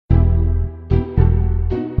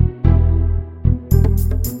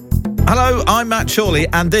Hello, I'm Matt Chorley,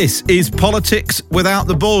 and this is Politics Without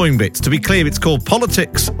the Boring Bits. To be clear, it's called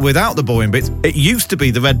Politics Without the Boring Bits. It used to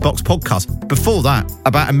be the Red Box podcast. Before that,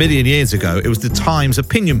 about a million years ago, it was the Times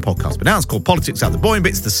Opinion podcast. But now it's called Politics Without the Boring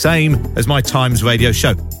Bits, the same as my Times radio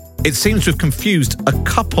show. It seems to have confused a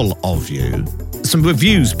couple of you. Some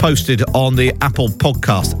reviews posted on the Apple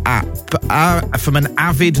Podcast app from an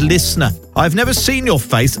avid listener. I've never seen your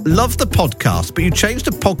face, love the podcast, but you changed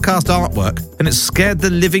the podcast artwork and it scared the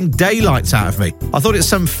living daylights out of me. I thought it's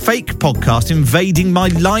some fake podcast invading my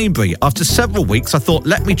library. After several weeks, I thought,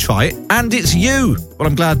 let me try it, and it's you. Well,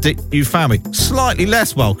 I'm glad that you found me. Slightly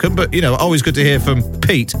less welcome, but, always good to hear from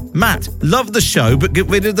Pete. Matt, love the show, but get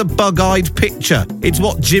rid of the bug-eyed picture. It's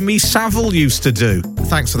what Jimmy Savile used to do.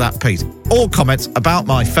 Thanks for that, Pete. All comments about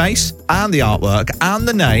my face and the artwork and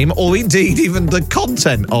the name, or indeed even the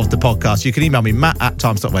content of the podcast, you can email me,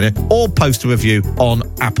 matt@times.radio, or post a review on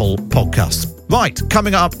Apple Podcasts. Right,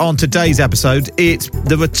 coming up on today's episode, it's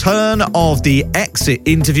the return of the exit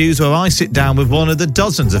interviews where I sit down with one of the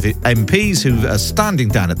dozens of MPs who are standing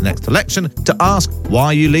down at the next election to ask, why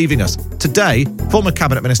are you leaving us? Today, former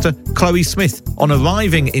Cabinet Minister Chloe Smith, on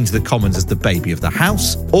arriving into the Commons as the baby of the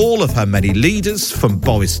House, all of her many leaders, from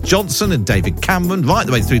Boris Johnson and David Cameron right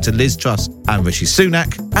the way through to Liz Truss and Rishi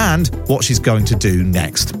Sunak, and what she's going to do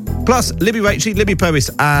next. Plus, Libby Raichie, Libby Purves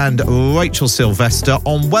and Rachel Sylvester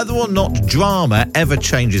on whether or not drama ever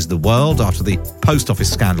changes the world after the Post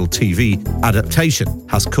Office Scandal TV adaptation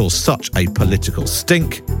has caused such a political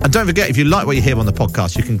stink. And don't forget, if you like what you hear on the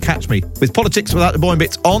podcast, you can catch me with Politics Without the Boring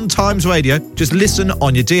Bits on Times Radio. Just listen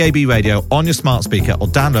on your DAB radio, on your smart speaker, or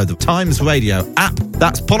download the Times Radio app.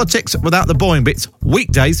 That's Politics Without the Boring Bits,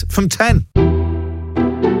 weekdays from 10.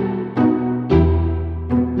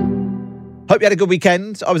 Hope you had a good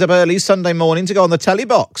weekend. I was up early Sunday morning to go on the telly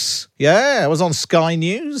box. Yeah, I was on Sky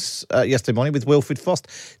News yesterday morning with Wilfred Frost,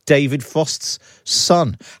 David Frost's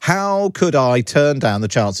son. How could I turn down the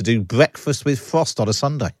chance to do breakfast with Frost on a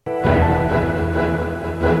Sunday?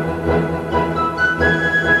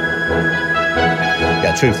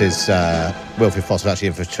 Yeah, truth is, Wilfred Frost was actually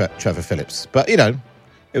in for Trevor Phillips. But,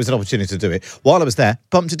 it was an opportunity to do it. While I was there,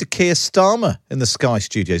 bumped into Keir Starmer in the Sky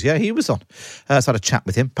studios. Yeah, he was on. So I had a chat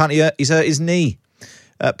with him. Apparently, he's hurt his knee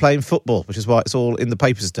playing football, which is why it's all in the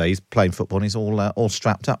papers today. He's playing football and he's all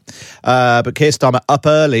strapped up. But Keir Starmer up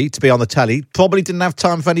early to be on the telly. Probably didn't have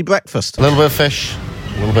time for any breakfast. A little bit of fish,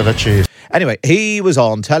 a little bit of cheese. Anyway, he was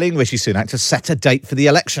on telling Rishi Sunak to set a date for the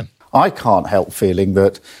election. I can't help feeling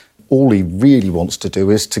that all he really wants to do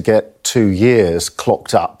is to get 2 years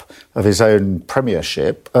clocked up of his own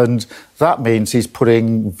premiership, and that means he's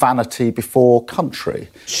putting vanity before country.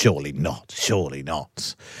 Surely not.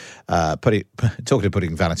 Talking of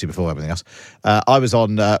putting vanity before everything else, I was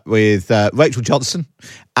on with Rachel Johnson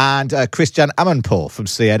and Christian Amanpour from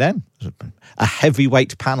CNN, a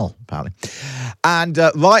heavyweight panel, apparently. And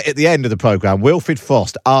right at the end of the programme, Wilfred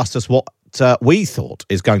Frost asked us what we thought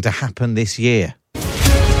is going to happen this year.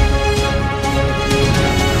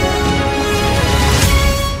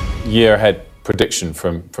 Year ahead prediction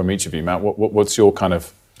from each of you, Matt. What's your kind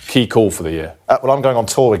of key call for the year? Well, I'm going on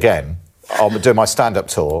tour again. I'm doing my stand-up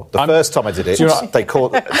tour. First time I did it,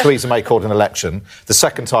 Theresa May called an election. The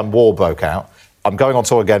second time, war broke out. I'm going on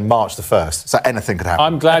tour again March the 1st, so anything could happen.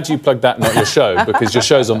 I'm glad you plugged that, not your show, because your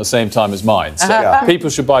show's on the same time as mine. So people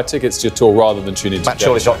should buy tickets to your tour rather than tune in to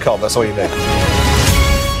MattChorley.com, that's all you need.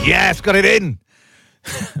 Yes, got it in!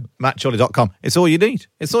 MattChorley.com. It's all you need.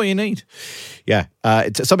 Yeah,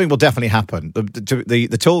 something will definitely happen.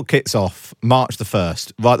 The tour kicks off March the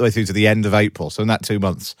 1st, right the way through to the end of April. So in that 2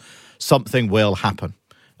 months, something will happen.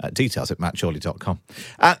 Details at MattChorley.com.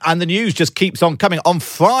 And the news just keeps on coming. On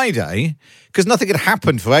Friday, because nothing had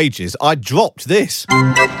happened for ages, I dropped this.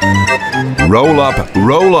 Roll up.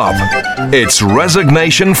 It's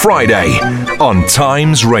Resignation Friday on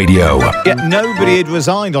Times Radio. Yet nobody had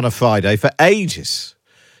resigned on a Friday for ages.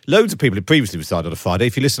 Loads of people had previously resigned on a Friday.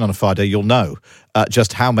 If you listen on a Friday, you'll know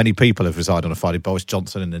just how many people have resigned on a Friday. Boris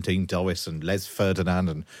Johnson and Nadine Dorries and Les Ferdinand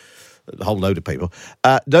and a whole load of people.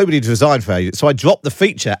 Nobody had resigned for ages. So I dropped the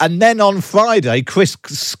feature. And then on Friday, Chris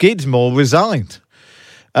Skidmore resigned.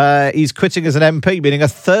 He's quitting as an MP, meaning a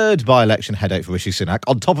third by-election headache for Rishi Sunak,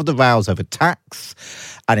 on top of the rows over tax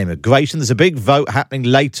and immigration. There's a big vote happening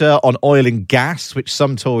later on oil and gas, which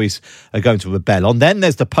some Tories are going to rebel on. Then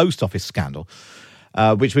there's the Post Office scandal,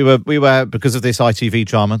 which we were because of this ITV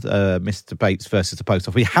drama, Mr. Bates versus the Post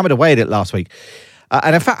Office. We hammered away at it last week.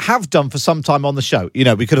 And in fact, have done for some time on the show.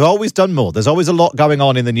 We could have always done more. There's always a lot going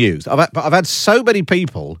on in the news. I've had so many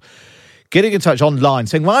people getting in touch online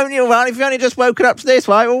saying, why haven't you run if you only just woken up to this?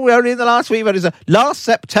 Why? Oh, we're only in the last week. Last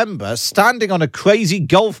September, standing on a crazy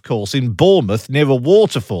golf course in Bournemouth near a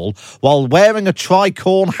waterfall while wearing a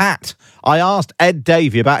tricorn hat, I asked Ed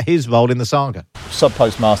Davey about his role in the saga.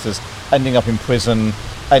 Sub-postmasters ending up in prison,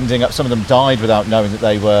 some of them died without knowing that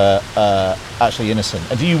they were actually innocent.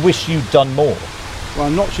 And do you wish you'd done more? Well,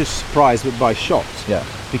 I'm not just surprised, but by shocked. Yeah.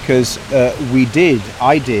 Because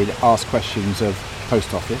I did ask questions of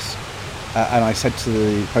Post Office, and I said to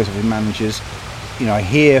the Post Office managers, I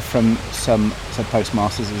hear from some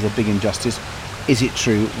postmasters there's a big injustice. Is it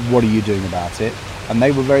true? What are you doing about it? And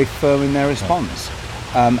they were very firm in their response.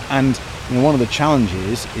 And one of the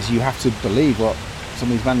challenges is you have to believe what some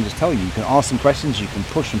of these managers tell you. You can ask them questions, you can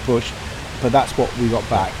push, but that's what we got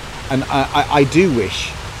back. And I do wish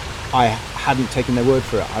I hadn't taken their word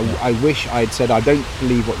for it. I wish I had said, I don't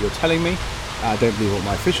believe what you're telling me, I don't believe what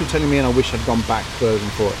my officials are telling me, and I wish I'd gone back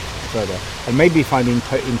further. And maybe if I'd been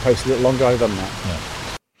in post a little longer, I'd have done that. Yeah.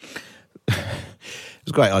 It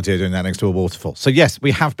was a great idea doing that next to a waterfall. So yes, we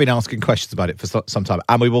have been asking questions about it for some time,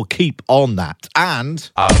 and we will keep on that. And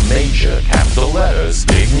a major capital letters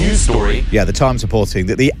big news story. Yeah, the Times reporting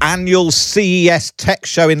that the annual CES tech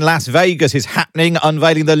show in Las Vegas is happening,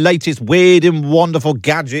 unveiling the latest weird and wonderful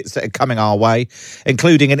gadgets that are coming our way,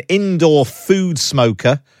 including an indoor food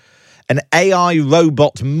smoker, an AI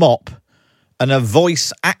robot mop, and a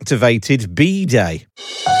voice-activated B-Day.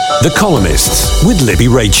 The Columnists with Libby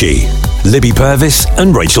Raichie, Libby Purvis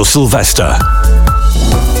and Rachel Sylvester.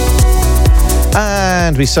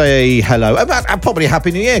 And we say hello, and probably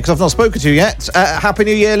Happy New Year, because I've not spoken to you yet. Happy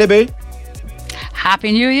New Year, Libby.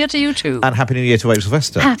 Happy New Year to you too. And Happy New Year to Rachel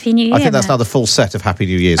Sylvester. Happy New Year. I think that's now the full set of Happy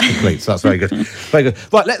New Years complete, so that's very good. Very good.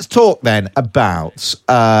 Right, let's talk then about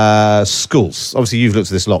schools. Obviously, you've looked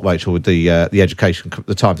at this a lot, Rachel, with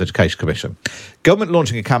the Times Education Commission. Government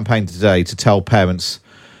launching a campaign today to tell parents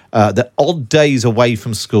that odd days away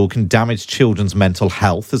from school can damage children's mental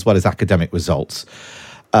health as well as academic results.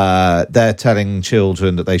 They're telling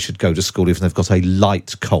children that they should go to school even if they've got a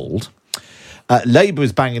light cold. Labour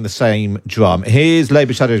is banging the same drum. Here's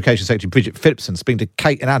Labour Shadow Education Secretary Bridget Phillipson speaking to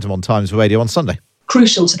Kate and Adam on Times Radio on Sunday.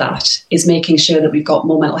 Crucial to that is making sure that we've got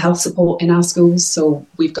more mental health support in our schools. So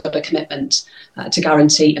we've got a commitment to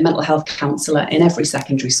guarantee a mental health counsellor in every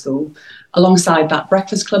secondary school. Alongside that,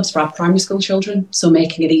 breakfast clubs for our primary school children. So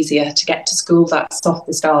making it easier to get to school, that's off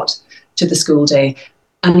the start to the school day.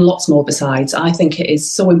 And lots more besides. I think it is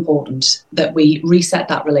so important that we reset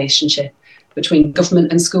that relationship between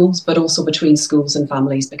government and schools, but also between schools and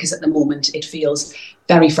families, because at the moment it feels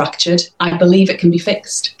very fractured. I believe it can be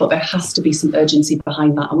fixed, but there has to be some urgency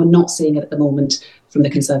behind that, and we're not seeing it at the moment from the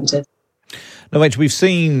Conservatives. Now, Rachel, we've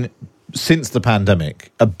seen since the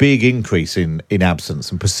pandemic a big increase in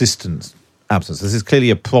absence and persistent absence. This is clearly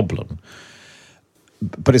a problem,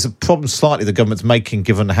 but it's a problem slightly the government's making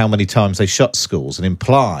given how many times they shut schools, and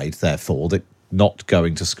implied, therefore, that not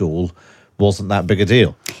going to school wasn't that big a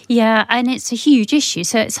deal. Yeah, and it's a huge issue.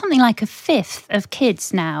 So it's something like a fifth of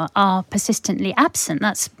kids now are persistently absent.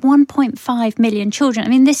 That's 1.5 million children. I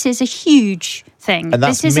mean, this is a huge thing. And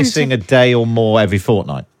that's missing a day or more every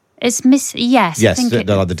fortnight. It's yes. Yes, I think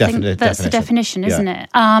that's the definition, isn't it?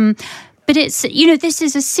 But it's, this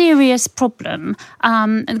is a serious problem.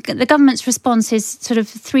 And the government's response is sort of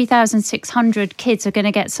 3,600 kids are going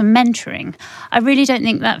to get some mentoring. I really don't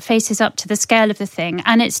think that faces up to the scale of the thing.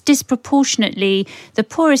 And it's disproportionately the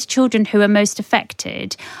poorest children who are most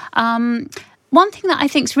affected. One thing that I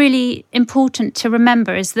think is really important to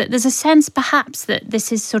remember is that there's a sense perhaps that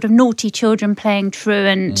this is sort of naughty children playing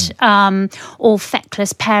truant or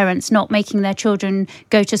feckless parents not making their children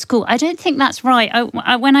go to school. I don't think that's right.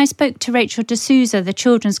 When I spoke to Rachel D'Souza, the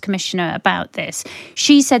Children's Commissioner, about this,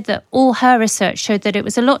 she said that all her research showed that it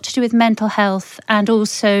was a lot to do with mental health and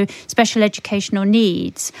also special educational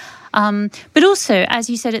needs. But also, as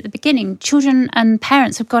you said at the beginning, children and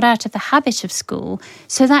parents have got out of the habit of school,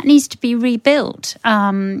 so that needs to be rebuilt.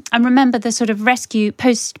 And remember the sort of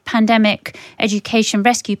post-pandemic education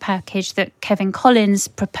rescue package that Kevin Collins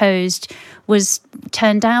proposed was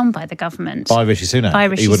turned down by the government. By Rishi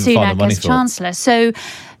Sunak. As Chancellor. So,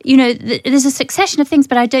 there's a succession of things,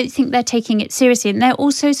 but I don't think they're taking it seriously. And they're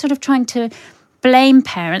also sort of trying to blame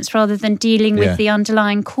parents rather than dealing with the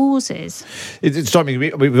underlying causes. It's struck me. We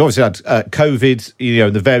obviously had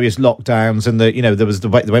COVID, the various lockdowns, and there was they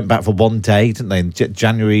went back for one day, didn't they? In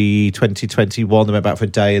January 2021, they went back for a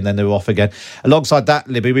day, and then they were off again. Alongside that,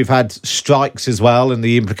 Libby, we've had strikes as well, and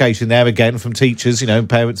the implication there again from teachers,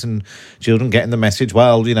 parents and children getting the message.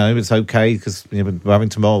 Well, it's okay because we're having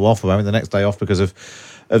tomorrow off, or we're having the next day off because of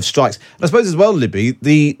strikes. And I suppose as well, Libby,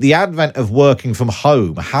 the advent of working from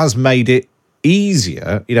home has made it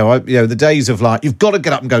easier. The days of like, you've got to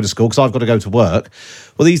get up and go to school because I've got to go to work.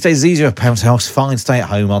 Well, these days it's easier. Parents say, oh, it's fine, stay at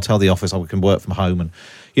home. I'll tell the office I can work from home. And,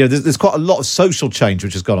 there's quite a lot of social change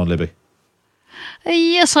which has gone on, Libby.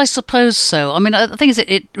 Yes, I suppose so. I mean, the thing is,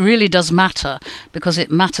 it really does matter because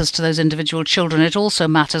it matters to those individual children. It also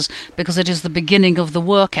matters because it is the beginning of the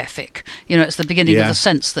work ethic. It's the beginning of the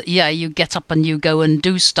sense that, you get up and you go and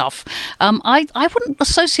do stuff. I wouldn't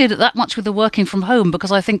associate it that much with the working from home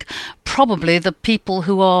because I think probably the people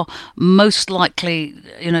who are most likely,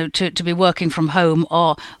 to be working from home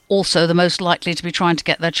are also the most likely to be trying to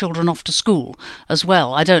get their children off to school as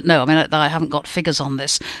well. I don't know. I mean, I haven't got figures on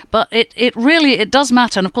this, but it really does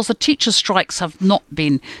matter. And of course, the teacher strikes have not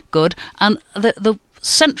been good. And the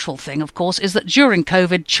central thing, of course, is that during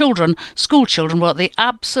COVID, school children were at the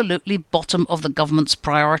absolutely bottom of the government's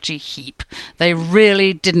priority heap. They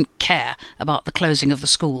really didn't care about the closing of the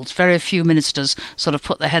schools. Very few ministers sort of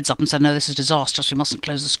put their heads up and said, no, this is disastrous, we mustn't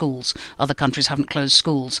close the schools. Other countries haven't closed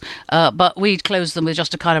schools. But we closed them with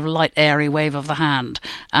just a kind of light, airy wave of the hand.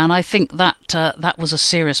 And I think that was a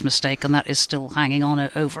serious mistake, and that is still hanging on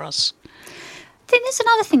over us. I think there's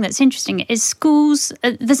another thing that's interesting is schools.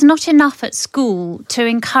 There's not enough at school to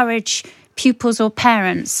encourage pupils or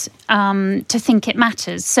parents to think it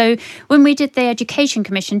matters. So when we did the Education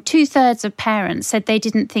Commission, 2/3 of parents said they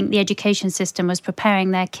didn't think the education system was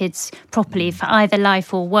preparing their kids properly for either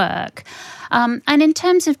life or work. And in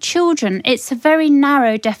terms of children, it's a very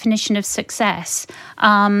narrow definition of success.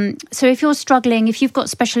 So if you're struggling, if you've got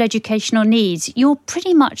special educational needs, you're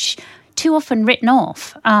pretty much too often written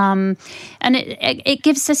off. And it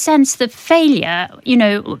gives a sense that failure,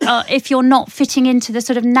 if you're not fitting into the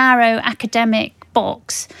sort of narrow academic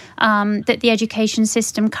box that the education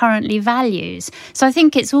system currently values. So I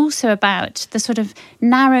think it's also about the sort of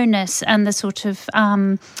narrowness and the sort of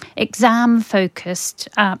exam-focused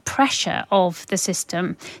pressure of the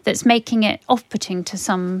system that's making it off-putting to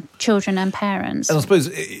some children and parents. And I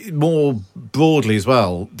suppose more broadly as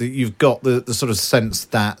well, you've got the sort of sense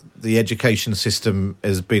that the education system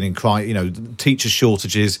has been in crisis, teacher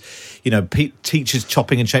shortages, teachers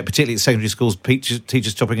chopping and changing, particularly at secondary schools,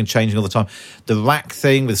 teachers chopping and changing all the time. The RAC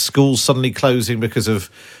thing with schools suddenly closing because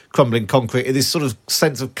of crumbling concrete, this sort of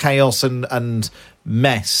sense of chaos and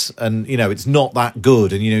mess, and it's not that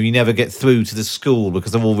good, and you never get through to the school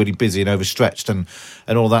because they're all really busy and overstretched and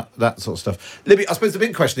all that sort of stuff. Libby, I suppose the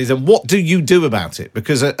big question is, and what do you do about it?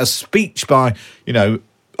 Because a speech by,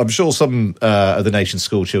 I'm sure some of the nation's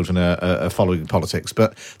school children are following politics,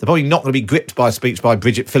 but they're probably not going to be gripped by a speech by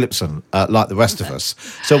Bridget Phillipson like the rest of us.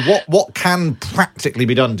 So what can practically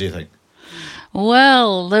be done, do you think?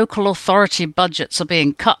 Well, local authority budgets are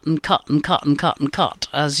being cut and cut and cut and cut and cut,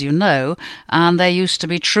 as you know, and there used to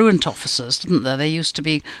be truant officers, didn't there? There used to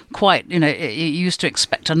be quite, you used to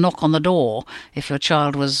expect a knock on the door if your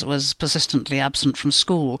child was persistently absent from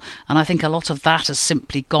school, and I think a lot of that has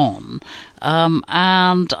simply gone.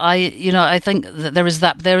 And I think that there is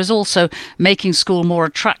that. There is also making school more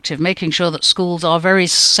attractive, making sure that schools are very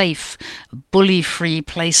safe, bully-free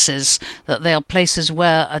places, that they are places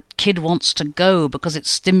where a kid wants to go because it's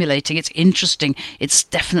stimulating, it's interesting, it's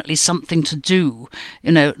definitely something to do.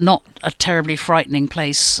 Not a terribly frightening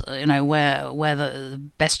place, where the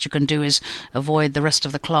best you can do is avoid the rest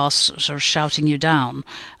of the class sort of shouting you down.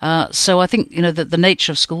 So I think, that the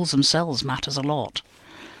nature of schools themselves matters a lot.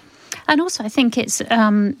 And also, I think it's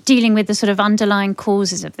dealing with the sort of underlying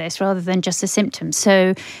causes of this rather than just the symptoms.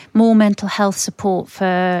 So more mental health support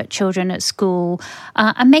for children at school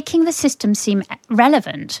and making the system seem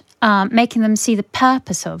relevant, making them see the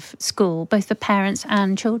purpose of school, both for parents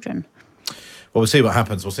and children. Well, we'll see what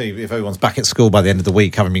happens. We'll see if everyone's back at school by the end of the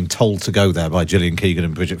week, having been told to go there by Gillian Keegan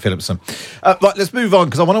and Bridget Phillipson. Right, let's move on,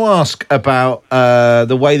 because I want to ask about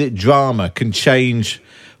the way that drama can change,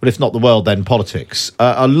 well, if not the world, then politics.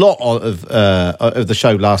 A lot of the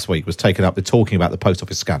show last week was taken up with talking about the post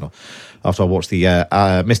office scandal after I watched the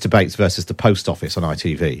Mr. Bates versus the Post Office on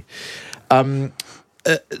ITV.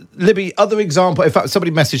 Libby, other example, in fact,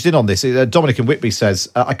 somebody messaged in on this. Dominic in Whitby says,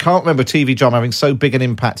 I can't remember a TV drama having so big an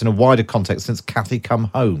impact in a wider context since Kathy Come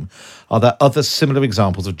Home. Are there other similar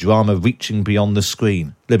examples of drama reaching beyond the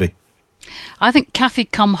screen? Libby? I think Kathy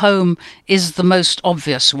Come Home is the most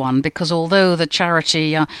obvious one, because although the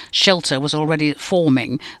charity shelter was already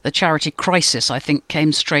forming, the charity crisis, I think,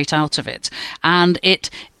 came straight out of it. And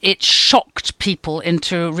it shocked people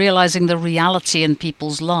into realising the reality in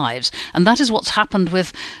people's lives. And that is what's happened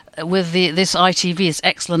with with this ITV, this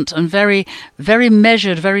excellent and very, very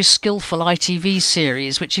measured, very skillful ITV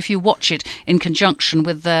series, which if you watch it in conjunction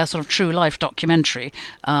with their sort of true life documentary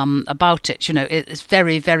about it, it's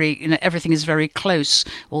very, very, everything is very close.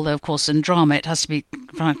 Although, of course, in drama it has to be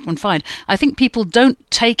confined. I think people don't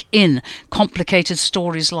take in complicated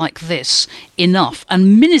stories like this enough,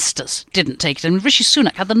 and ministers didn't take it. And Rishi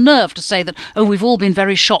Sunak had the nerve to say that, we've all been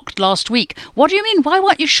very shocked last week. What do you mean? Why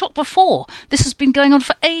weren't you shocked before? This has been going on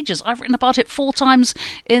for ages. I've written about it 4 times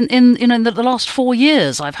in the last 4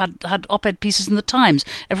 years. I've had op-ed pieces in the Times.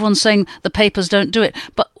 Everyone's saying the papers don't do it,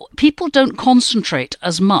 but people don't concentrate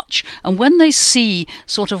as much. And when they see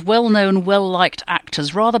sort of well-known, well-liked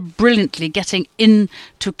actors rather brilliantly getting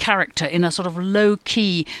into character in a sort of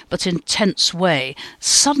low-key but intense way,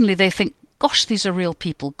 suddenly they think, gosh, these are real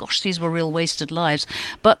people. Gosh, these were real wasted lives.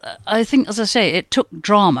 But I think, as I say, it took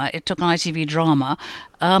drama. It took an ITV drama.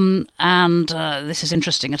 And this is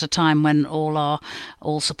interesting at a time when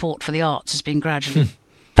all support for the arts is being gradually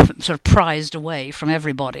sort of prized away from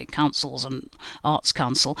everybody, councils and Arts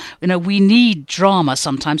Council. We need drama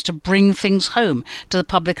sometimes to bring things home to the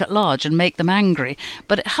public at large and make them angry.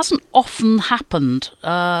 But it hasn't often happened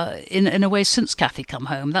in a way since Cathy come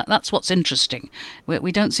home. That's what's interesting.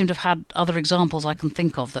 We don't seem to have had other examples I can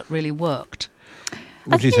think of that really worked.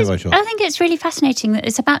 What do you think, Rachel? I think it's really fascinating that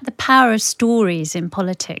it's about the power of stories in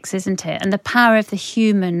politics, isn't it? And the power of the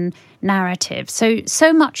human narrative.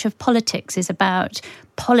 So much of politics is about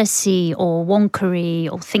policy or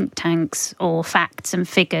wonkery or think tanks or facts and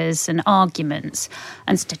figures and arguments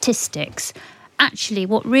and statistics. Actually,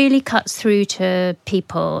 what really cuts through to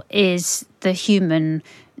people is the human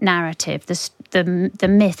narrative, the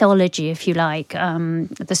mythology, if you like,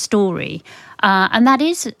 the story. And that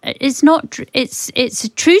it's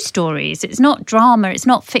true stories. It's not drama. It's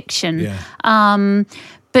not fiction. Yeah.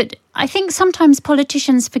 But I think sometimes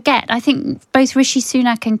politicians forget. I think both Rishi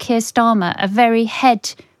Sunak and Keir Starmer are very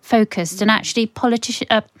head-focused, and actually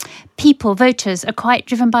people, voters, are quite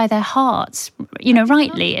driven by their hearts.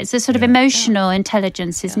 Rightly, it's a sort of emotional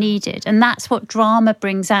intelligence is needed, and that's what drama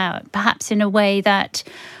brings out, perhaps in a way that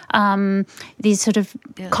these sort of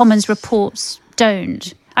Commons reports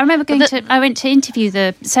don't. I remember I went to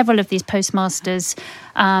interview several of these postmasters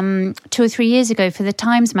 2 or 3 years ago for the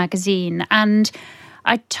Times magazine, and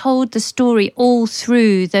I told the story all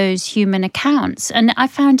through those human accounts, and I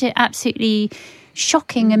found it absolutely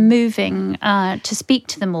shocking and moving to speak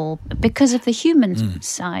to them all because of the human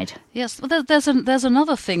side. Yes, well, there's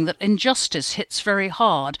another thing that injustice hits very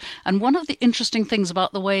hard, and one of the interesting things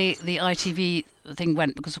about the way the ITV thing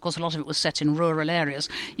went, because of course a lot of it was set in rural areas,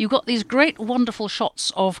 you got these great wonderful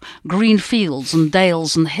shots of green fields and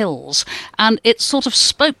dales and hills, and it sort of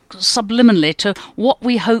spoke subliminally to what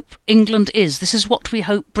we hope England is. This is what we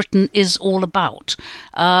hope Britain is all about.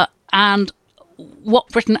 And what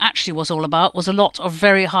Britain actually was all about was a lot of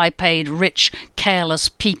very high-paid, rich, careless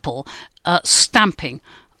people stamping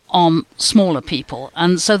on smaller people,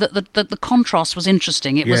 and so that the contrast was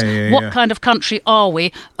interesting. It was what kind of country are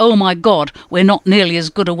we? Oh my God, we're not nearly as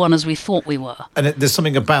good a one as we thought we were. And there's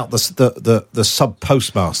something about the sub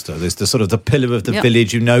postmaster. There's the sort of the pillar of the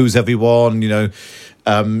village who knows everyone.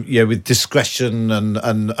 With discretion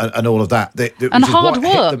and all of that. And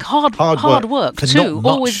hard work too,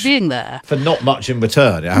 always being there. For not much in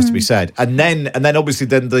return, it has to be said. And then obviously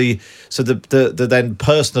then the then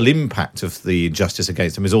personal impact of the injustice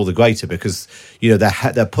against them is all the greater because,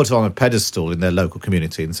 they're put on a pedestal in their local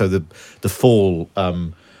community. And so the fall...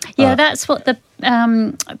 that's what the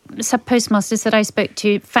sub-postmasters that I spoke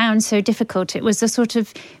to found so difficult. It was the sort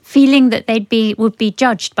of feeling that would be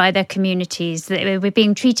judged by their communities, that they were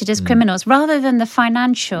being treated as criminals, rather than the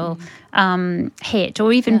financial hit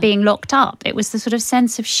or even being locked up. It was the sort of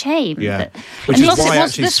sense of shame. Yeah. Which is why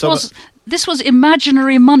this was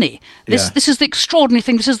imaginary money. This is the extraordinary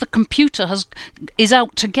thing. This is the computer is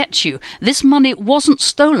out to get you. This money wasn't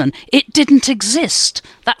stolen. It didn't exist.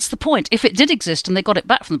 That's the point. If it did exist and they got it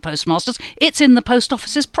back from the postmasters, it's in the post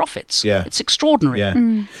office's profits. Yeah, it's extraordinary. Yeah,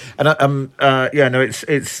 and it's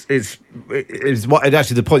what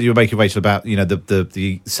actually the point you were making, Rachel, about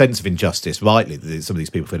the sense of injustice. Rightly, that some of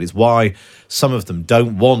these people feel. It's why some of them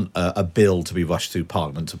don't want a bill to be rushed through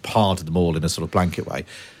Parliament to pardon them all in a sort of blanket way.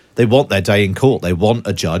 They want their day in court. They want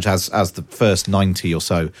a judge, as the first 90 or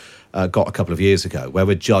so got a couple of years ago, where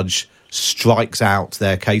a judge strikes out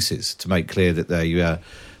their cases to make clear that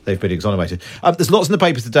they've been exonerated. There's lots in the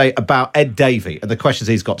papers today about Ed Davey and the questions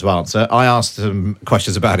he's got to answer. I asked him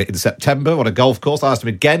questions about it in September on a golf course. I asked him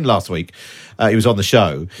again last week. He was on the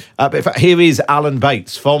show. But in fact, here is Alan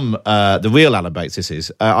Bates from the real Alan Bates. This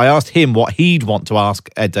is. I asked him what he'd want to ask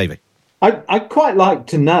Ed Davey. I'd quite like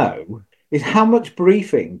to know is how much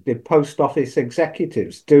briefing did Post Office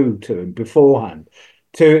executives do to him beforehand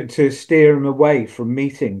to steer him away from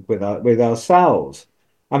meeting with ourselves?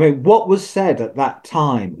 I mean, what was said at that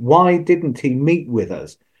time? Why didn't he meet with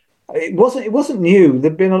us? It wasn't new.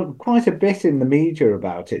 There'd been quite a bit in the media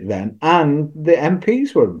about it then, and the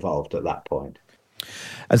MPs were involved at that point.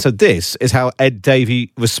 And so this is how Ed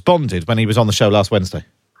Davey responded when he was on the show last Wednesday.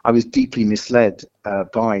 I was deeply misled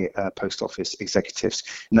by Post Office executives,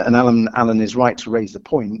 and Alan is right to raise the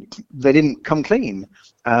point. They didn't come clean,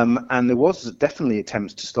 and there was definitely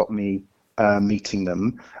attempts to stop me meeting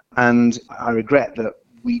them, and I regret that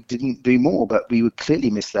we didn't do more, but we were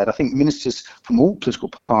clearly misled. I think ministers from all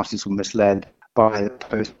political parties were misled by the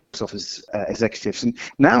Post Office executives, and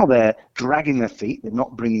now they're dragging their feet. They're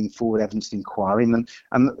not bringing forward evidence of inquiry, and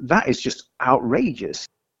that is just outrageous.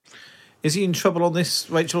 Is he in trouble on this,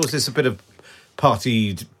 Rachel, or is this a bit of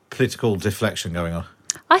party political deflection going on?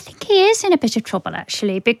 I think he is in a bit of trouble,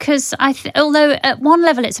 actually, because although at one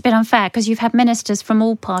level it's a bit unfair because you've had ministers from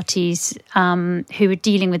all parties who are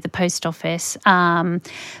dealing with the Post Office,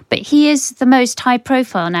 but he is the most high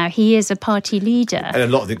profile now. He is a party leader. And a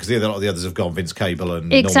lot of the others have gone, Vince Cable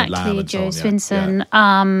and exactly, Norman Lamb and Joe so on,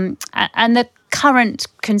 Swinson. Yeah. And the current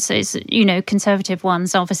Conservative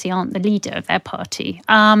ones obviously aren't the leader of their party.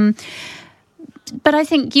 But I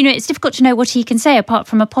think, it's difficult to know what he can say apart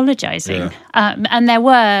from apologising. Yeah. And there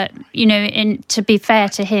were, to be fair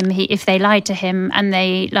to him, if they lied to him and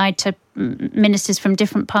they lied to ministers from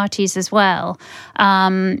different parties as well,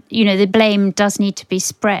 the blame does need to be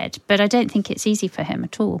spread. But I don't think it's easy for him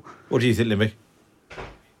at all. What do you think, Libby?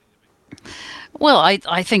 Well,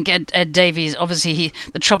 I think Ed Davies, obviously,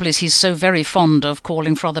 the trouble is he's so very fond of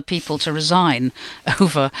calling for other people to resign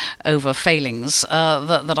over failings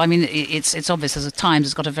that I mean, it's obvious as the Times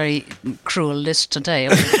has got a very cruel list today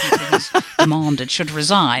of people he's demanded should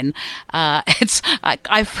resign. I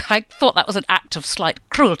thought that was an act of slight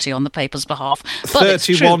cruelty on the paper's behalf. But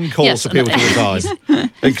 31 calls for people to resign,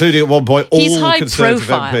 including at one point all Conservative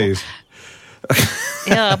MPs.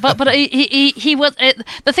 Yeah, but he was.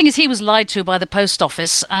 The thing is, he was lied to by the Post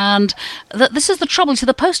Office, and this is the trouble. See,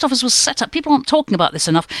 the Post Office was set up. People aren't talking about this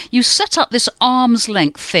enough. You set up this arm's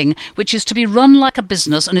length thing, which is to be run like a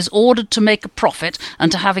business and is ordered to make a profit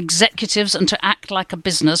and to have executives and to act like a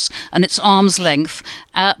business, and it's arm's length.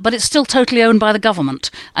 But it's still totally owned by the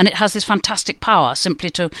government, and it has this fantastic power simply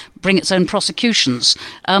to bring its own prosecutions.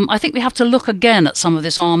 I think we have to look again at some of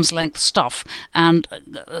this arm's length stuff and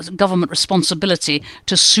government responsibility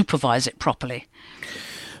to supervise it properly.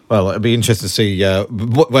 Well, it'd be interesting to see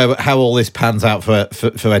how all this pans out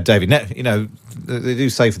for Ed Davey. They do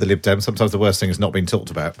say for the Lib Dems, sometimes the worst thing is not being talked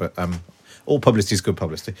about, but all publicity is good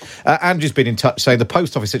publicity. Andrew's been in touch saying the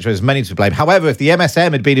Post Office situation has many to blame. However, if the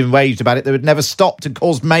MSM had been enraged about it, they would never stopped and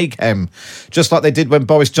caused mayhem, just like they did when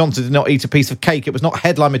Boris Johnson did not eat a piece of cake. It was not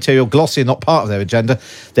headline material, glossy and not part of their agenda.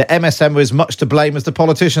 The MSM were as much to blame as the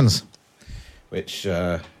politicians, which...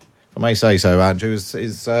 I may say so, Andrew, is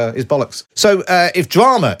bollocks. So if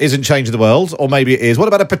drama isn't changing the world, or maybe it is, what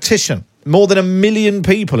about a petition? More than 1 million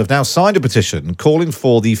people have now signed a petition calling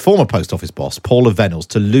for the former Post Office boss, Paula Venables,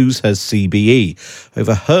 to lose her CBE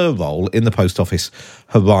over her role in the Post Office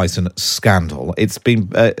Horizon scandal. It's been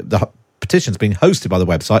the petition's been hosted by the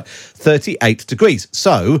website 38 Degrees.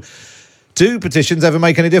 So, do petitions ever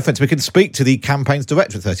make any difference? We can speak to the campaign's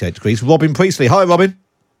director at 38 Degrees, Robin Priestley. Hi, Robin.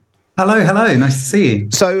 Hello. Nice to see you.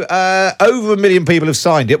 So, over 1 million people have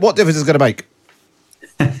signed it. What difference is it going to make?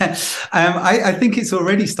 I think it's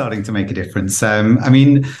already starting to make a difference.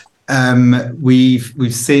 We've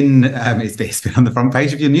seen it's been on the front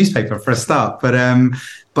page of your newspaper for a start, but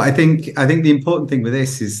I think the important thing with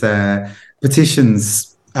this is petitions.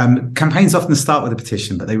 Campaigns often start with a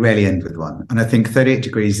petition, but they rarely end with one. And I think 38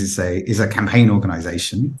 Degrees is a campaign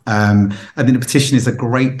organisation. I think the petition is a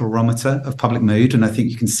great barometer of public mood, and I think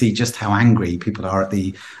you can see just how angry people are at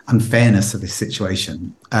the unfairness of this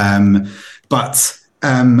situation. But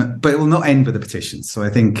it will not end with the petition. So I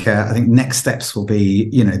think next steps will be,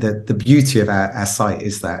 the beauty of our site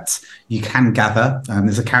is that you can gather.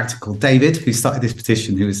 There's a character called David who started this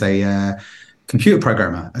petition, who is a computer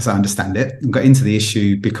programmer, as I understand it, and got into the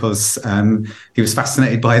issue because he was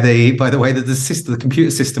fascinated by the way that the computer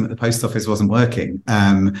system at the post office wasn't working,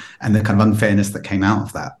 and the kind of unfairness that came out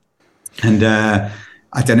of that. And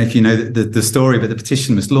I don't know if you know the story, but the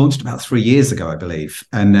petition was launched about 3 years ago, I believe,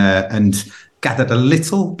 and gathered a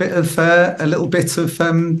little bit of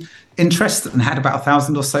interest and had about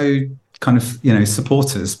 1,000 or so kind of,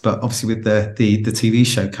 supporters, but obviously with the TV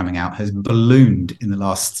show coming out has ballooned in the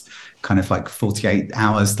last kind of like 48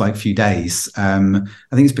 hours, like few days. I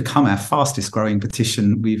think it's become our fastest growing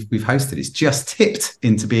petition we've hosted. It's just tipped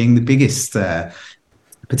into being the biggest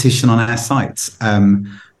petition on our site.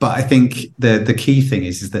 But I think the key thing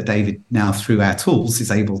is that David now, through our tools,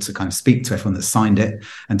 is able to kind of speak to everyone that signed it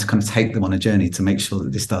and to kind of take them on a journey to make sure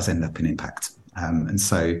that this does end up in impact. And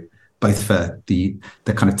so both for the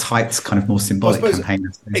kind of tight, kind of more symbolic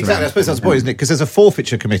campaign. Exactly, I suppose that's the point, isn't it? Because there's a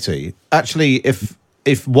forfeiture committee. Actually,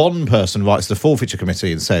 if one person writes to the forfeiture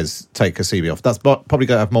committee and says, take a CB off, that's probably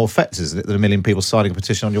going to have more effect, isn't it, than 1 million people signing a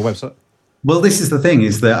petition on your website? Well, this is the thing,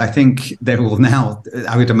 is that I think there will now,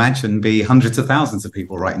 I would imagine, be hundreds of thousands of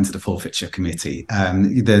people writing to the forfeiture committee.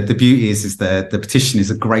 The beauty is that the petition is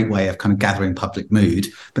a great way of kind of gathering public mood,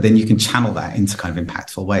 but then you can channel that into kind of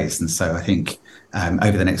impactful ways. And so I think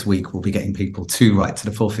over the next week, we'll be getting people to write to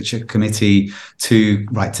the forfeiture committee, to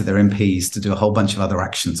write to their MPs, to do a whole bunch of other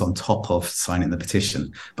actions on top of signing the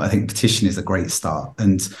petition. But I think petition is a great start.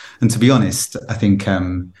 And to be honest, I think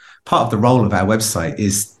part of the role of our website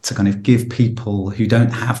is to kind of give people who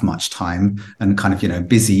don't have much time and kind of,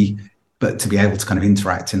 busy, but to be able to kind of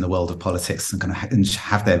interact in the world of politics and kind of and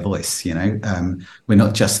have their voice, We're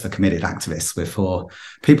not just for committed activists. We're for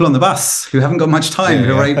people on the bus who haven't got much time,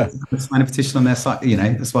 who are able to sign a petition on their site,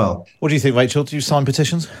 as well. What do you think, Rachel? Do you sign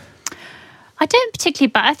petitions? I don't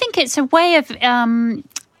particularly, but I think it's a way of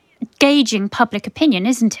gauging public opinion,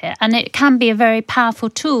 isn't it? And it can be a very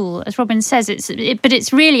powerful tool, as Robin says. But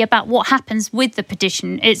it's really about what happens with the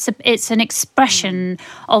petition. It's an expression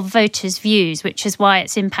of voters' views, which is why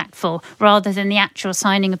it's impactful, rather than the actual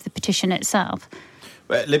signing of the petition itself.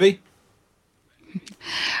 Libby?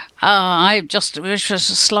 I just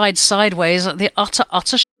slide sideways at the utter.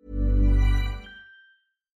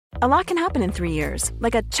 A lot can happen in 3 years,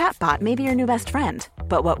 like a chatbot may be your new best friend.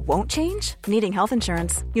 But what won't change? Needing health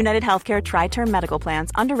insurance. United Healthcare Tri-Term Medical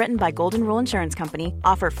Plans, underwritten by Golden Rule Insurance Company,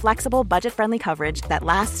 offer flexible, budget-friendly coverage that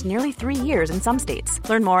lasts nearly 3 years in some states.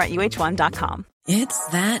 Learn more at uh1.com. It's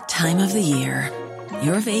that time of the year.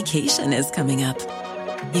 Your vacation is coming up.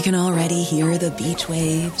 You can already hear the beach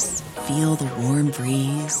waves, feel the warm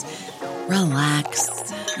breeze,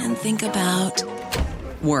 relax, and think about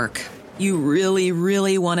work. You really,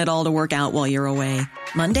 really want it all to work out while you're away.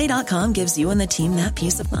 Monday.com gives you and the team that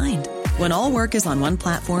peace of mind. When all work is on one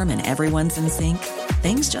platform and everyone's in sync,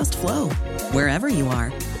 things just flow. Wherever you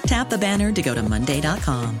are, tap the banner to go to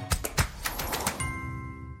Monday.com.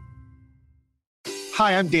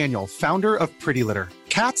 Hi, I'm Daniel, founder of Pretty Litter.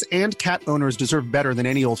 Cats and cat owners deserve better than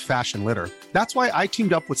any old-fashioned litter. That's why I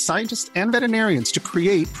teamed up with scientists and veterinarians to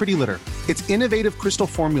create Pretty Litter. Its innovative crystal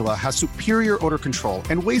formula has superior odor control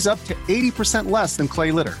and weighs up to 80% less than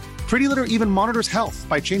clay litter. Pretty Litter even monitors health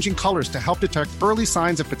by changing colors to help detect early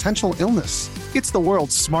signs of potential illness. It's the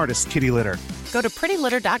world's smartest kitty litter. Go to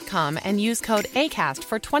prettylitter.com and use code ACAST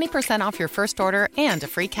for 20% off your first order and a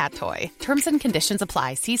free cat toy. Terms and conditions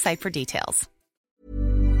apply. See site for details.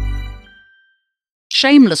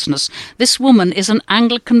 Shamelessness. This woman is an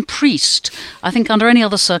Anglican priest. I think under any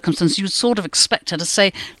other circumstance you'd sort of expect her to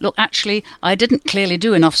say, look, actually, I didn't clearly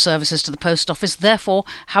do enough services to the post office, therefore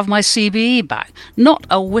have my CBE back. Not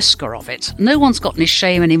a whisker of it. No one's got any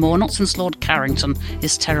shame anymore, not since Lord Carrington.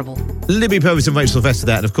 It's terrible. Libby Purvis and Rachel Sylvester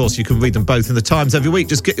there, and of course you can read them both in The Times every week.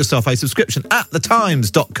 Just get yourself a subscription at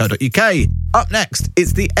thetimes.co.uk. Up next,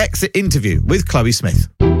 it's the exit interview with Chloe Smith.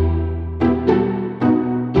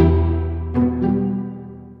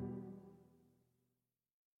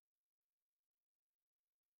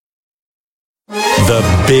 The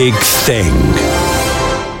big thing.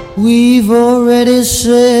 We've already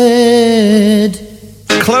said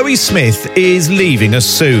Chloe Smith is leaving us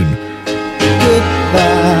soon.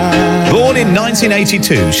 goodbye. Born in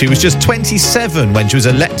 1982, she was just 27 when she was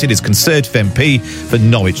elected as Conservative MP for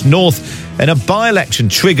Norwich North in a by-election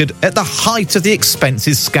triggered at the height of the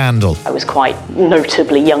expenses scandal. I was quite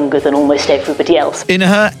notably younger than almost everybody else. In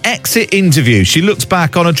her exit interview, she looked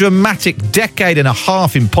back on a dramatic decade and a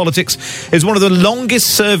half in politics as one of the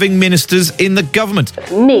longest-serving ministers in the government.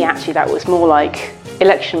 For me, actually, that was more like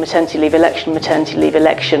election, maternity leave,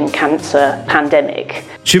 election, cancer, pandemic.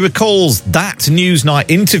 She recalls that Newsnight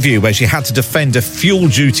interview where she had to defend a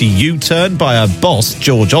fuel-duty U-turn by her boss,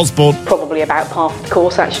 George Osborne. Probably about half the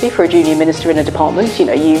course, actually, for a junior minister in a department. You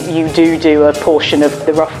know, you do a portion of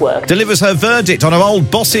the rough work. Delivers her verdict on her old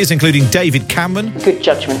bosses, including David Cameron. Good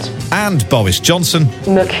judgment. And Boris Johnson.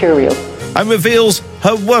 Mercurial. And reveals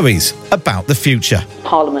her worries about the future.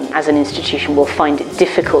 Parliament as an institution will find it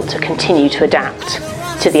difficult to continue to adapt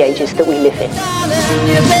to the ages that we live in.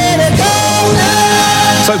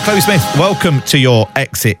 So So, Chloe Smith, welcome to your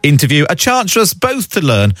exit interview. A chance for us both to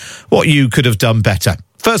learn what you could have done better.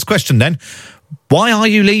 First question then, why are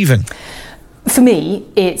you leaving? For me,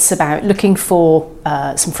 it's about looking for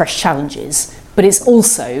some fresh challenges, but it's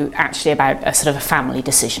also actually about a sort of a family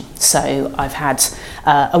decision. So I've had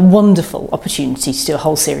a wonderful opportunity to do a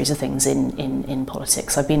whole series of things in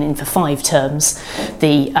politics. I've been in for 5 terms.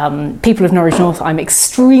 The people of Norwich North, I'm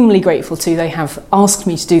extremely grateful to. They have asked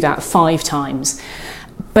me to do that 5 times.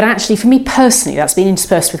 But actually, for me personally, that's been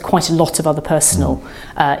interspersed with quite a lot of other personal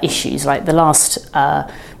issues, like the last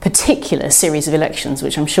particular series of elections,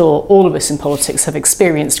 which I'm sure all of us in politics have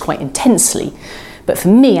experienced quite intensely. But for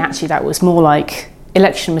me, actually, that was more like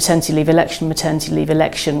election, maternity leave,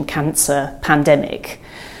 election, cancer, pandemic.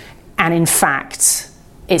 And in fact,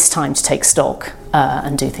 it's time to take stock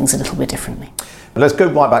and do things a little bit differently. Let's go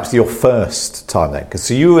right back to your first time then, because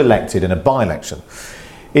you were elected in a by-election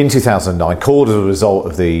in 2009, called as a result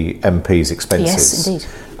of the MP's expenses. Yes, indeed.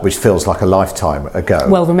 Which feels like a lifetime ago.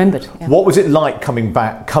 Well remembered. Yeah. What was it like coming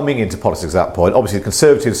into politics at that point? Obviously, the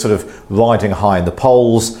Conservatives sort of riding high in the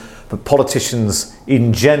polls, but politicians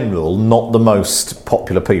in general, not the most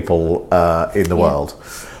popular people in the world.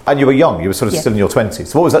 And you were young, you were sort of still in your 20s.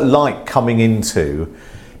 So what was it like coming into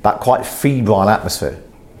that quite febrile atmosphere?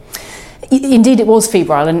 Indeed, it was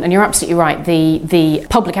febrile, and you're absolutely right. The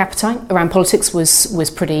public appetite around politics was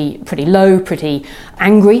pretty low, pretty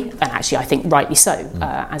angry, and actually I think rightly so,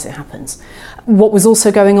 as it happens. What was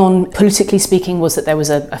also going on, politically speaking, was that there was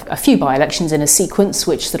a few by-elections in a sequence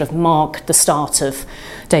which sort of marked the start of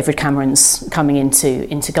David Cameron's coming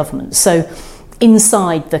into government. So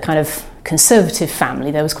inside the kind of Conservative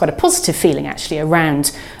family, there was quite a positive feeling actually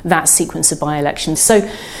around that sequence of by-elections. So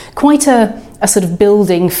quite a sort of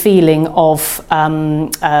building feeling of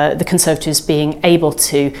the Conservatives being able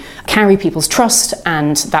to carry people's trust,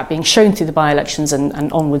 and that being shown through the by-elections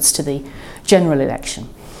and onwards to the general election.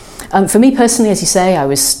 For me personally, as you say, I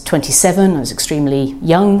was 27, I was extremely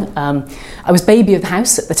young. I was baby of the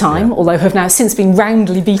house at the time, although have now since been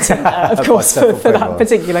roundly beaten, of course, for that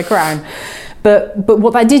particular crown. But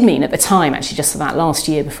what that did mean at the time, actually, just for that last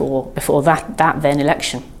year before that then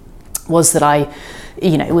election, was that I,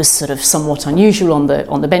 it was sort of somewhat unusual on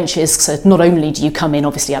the benches. So not only do you come in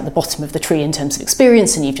obviously at the bottom of the tree in terms of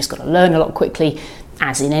experience, and you've just got to learn a lot quickly,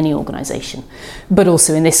 as in any organisation, but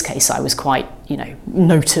also in this case I was quite,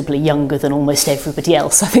 notably younger than almost everybody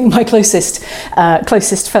else. I think my closest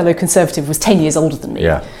fellow Conservative was 10 years older than me.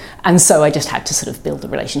 Yeah. And so I just had to sort of build the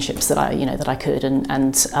relationships that I could,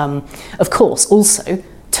 and of course also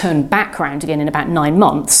turn back round again in about 9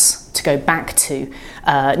 months to go back to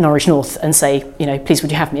Norwich North and say, please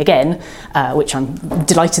would you have me again, which I'm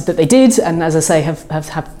delighted that they did, and as I say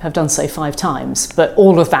have done so 5 times. But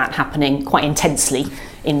all of that happening quite intensely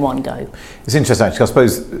in one go. It's interesting actually. I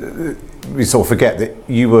suppose we sort of forget that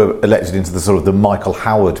you were elected into the sort of the Michael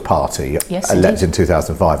Howard party, elected in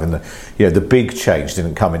 2005, and the big change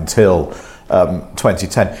didn't come until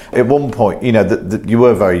 2010. At one point, you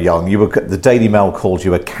were very young. The Daily Mail called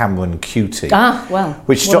you a Cameron cutie. Ah, well,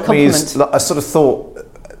 which struck me as I sort of thought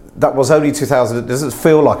that was only 2000. It doesn't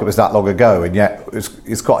feel like it was that long ago, and yet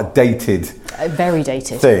it's quite a dated, very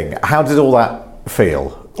dated thing. How did all that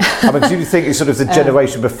feel? I mean, do you think it's sort of the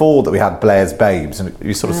generation before that we had Blair's Babes, and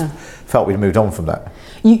you sort of felt we'd moved on from that?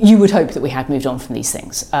 You would hope that we had moved on from these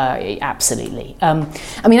things, absolutely.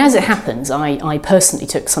 I mean, as it happens, I personally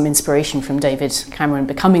took some inspiration from David Cameron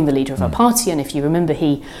becoming the leader of our party, and if you remember,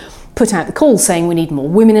 he put out the call saying we need more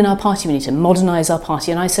women in our party, we need to modernise our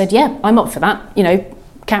party, and I said, yeah, I'm up for that,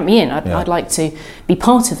 count me in, I'd like to be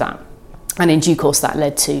part of that. And in due course that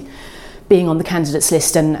led to being on the candidates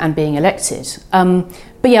list and being elected.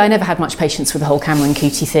 But yeah, I never had much patience with the whole Cameron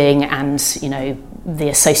cutie thing and, the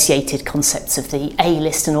associated concepts of the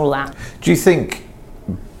A-list and all that. Do you think,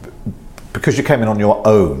 because you came in on your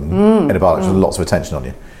own in a by-election with lots of attention on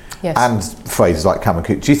you, yes, and phrases like Cameron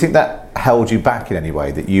cutie, do you think that held you back in any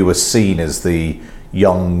way, that you were seen as the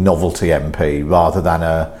young novelty MP rather than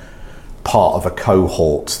a part of a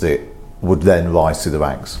cohort that would then rise through the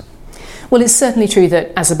ranks? Well, it's certainly true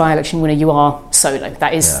that as a by-election winner you are solo.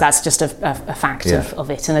 That's just a fact of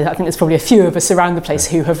it, and I think there's probably a few of us around the place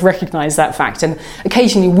who have recognised that fact, and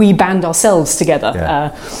occasionally we band ourselves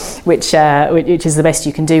together, which is the best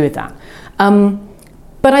you can do with that.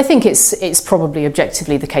 But I think it's probably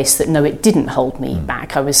objectively the case that no, it didn't hold me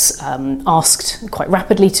back. I was asked quite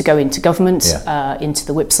rapidly to go into government, into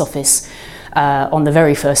the Whip's office, on the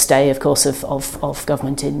very first day, of course, of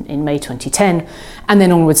government in May 2010, and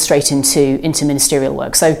then onwards straight into ministerial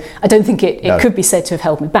work. So I don't think it could be said to have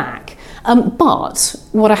held me back. But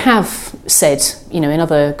what I have said, in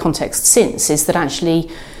other contexts since, is that actually,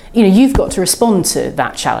 you've got to respond to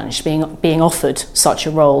that challenge. Being offered such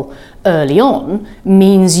a role early on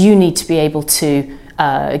means you need to be able to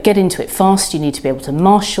get into it fast. You need to be able to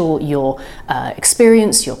marshal your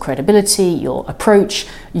experience, your credibility, your approach,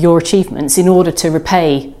 your achievements in order to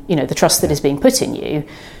repay, the trust that is being put in you.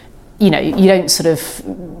 You don't sort of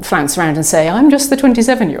flounce around and say, I'm just the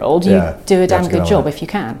 27-year-old. You do a damn good job if you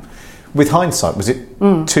can. With hindsight, was it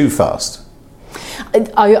too fast?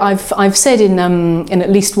 I've said in at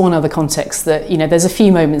least one other context that there's a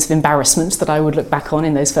few moments of embarrassment that I would look back on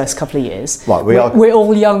in those first couple of years. Right, we're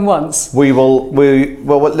all young once. Let's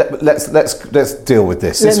deal with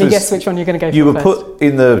this. Let me guess which one you're going to go for. You were put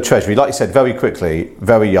in the Treasury, like you said, very quickly,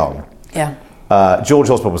 very young. Yeah. George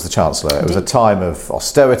Osborne was the Chancellor. It was a time of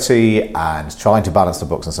austerity and trying to balance the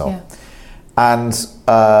books and so on. And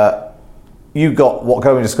you got what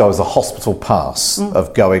going to describe as a hospital pass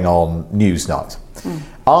of going on Newsnight.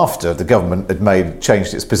 After the government had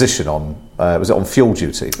changed its position on, was it on fuel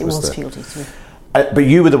duty? It was fuel duty. But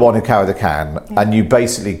you were the one who carried the can, and you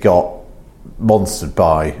basically got monstered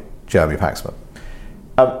by Jeremy Paxman.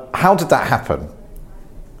 How did that happen?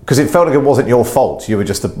 Because it felt like it wasn't your fault. You were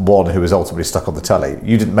just the one who was ultimately stuck on the telly.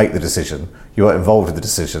 You didn't make the decision. You weren't involved in the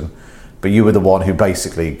decision, but you were the one who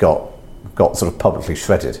basically got sort of publicly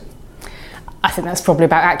shredded. I think that's probably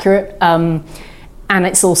about accurate. And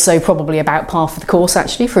it's also probably about par for the course,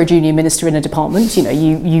 actually, for a junior minister in a department.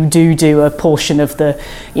 You do a portion of the,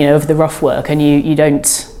 of the rough work, and you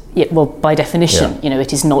don't. Well, by definition,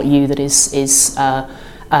 it is not you that is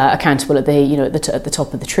accountable at the at the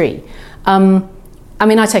top of the tree.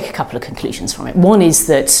 I take a couple of conclusions from it. One is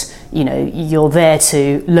that you're there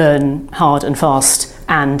to learn hard and fast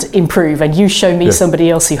and improve, and you show me somebody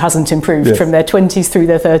else who hasn't improved from their 20s through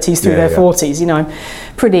their 30s through their 40s. I'm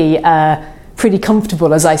pretty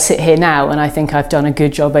comfortable as I sit here now, and I think I've done a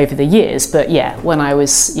good job over the years. But when I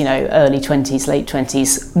was early 20s, late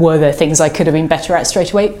 20s, were there things I could have been better at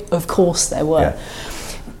straight away? Of course there were.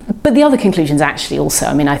 But the other conclusions actually also,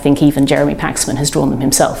 I think even Jeremy Paxman has drawn them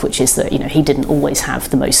himself, which is that he didn't always have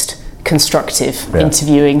the most constructive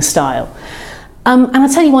interviewing style. And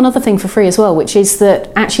I'll tell you one other thing for free as well, which is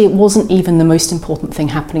that actually it wasn't even the most important thing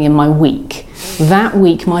happening in my week. That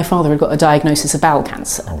week, my father had got a diagnosis of bowel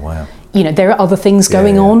cancer. Oh, wow. There are other things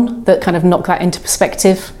going on that kind of knock that into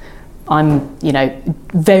perspective. I'm,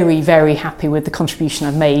 very, very happy with the contribution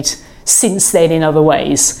I've made since then in other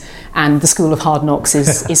ways. And the School of Hard Knocks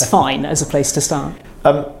is fine as a place to start.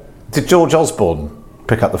 Did George Osborne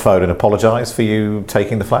pick up the phone and apologise for you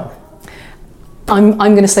taking the flak? I'm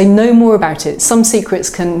going to say no more about it. Some secrets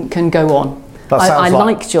can go on. I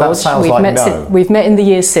like George. We've met in the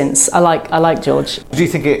years since. I like George. Do you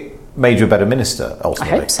think it made you a better minister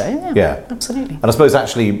ultimately? I hope so. Yeah, absolutely. And I suppose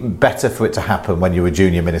actually better for it to happen when you were a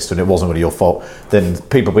junior minister and it wasn't really your fault than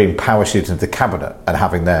people being parachuted into the cabinet and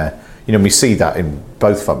having their. We see that in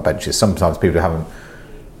both front benches. Sometimes people who haven't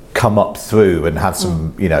come up through and had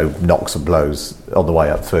some, knocks and blows on the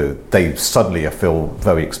way up through, they suddenly feel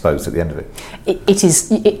very exposed at the end of it. It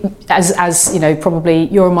is, as probably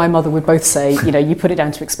you and my mother would both say, you put it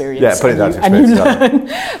down to experience. Yeah, put it down to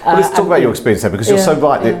experience. Well, let's talk about your experience there, because you're so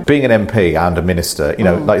right that being an MP and a minister,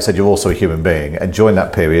 like you said, you're also a human being, and during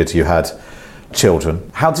that period you had children.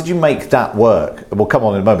 How did you make that work? We'll come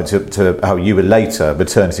on in a moment to how you were later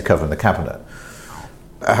maternity cover in the cabinet.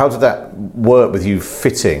 How did that work with you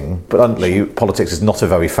fitting? But bluntly, politics is not a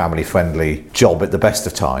very family-friendly job at the best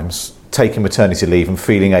of times. Taking maternity leave and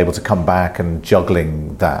feeling able to come back and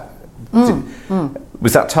juggling that.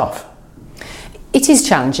 Was that tough? It is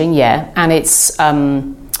challenging, yeah. And it's,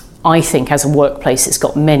 I think, as a workplace, it's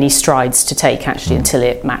got many strides to take, actually, until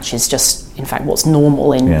it matches just, in fact, what's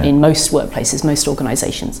normal in most workplaces, most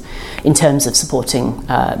organisations, in terms of supporting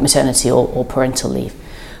maternity or parental leave.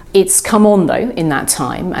 It's come on, though, in that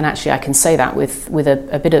time, and actually I can say that with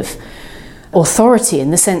a bit of authority,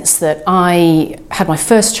 in the sense that I had my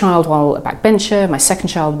first child while a backbencher, my second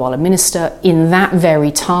child while a minister. In that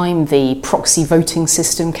very time, the proxy voting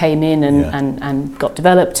system came in and got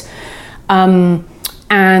developed.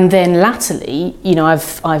 And then latterly,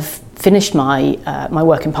 I've finished my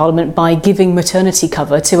work in Parliament by giving maternity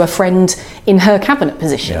cover to a friend in her cabinet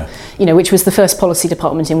position, which was the first policy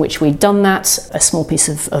department in which we'd done that. A small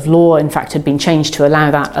piece of law, in fact, had been changed to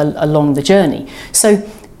allow that along the journey. So,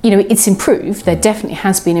 it's improved. There definitely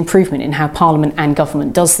has been improvement in how Parliament and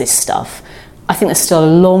government does this stuff. I think there's still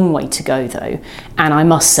a long way to go, though, and I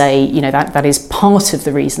must say, that is part of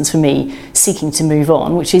the reasons for me seeking to move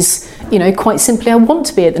on, which is, quite simply, I want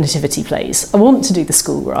to be at the nativity plays. I want to do the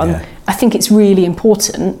school run. Yeah. I think it's really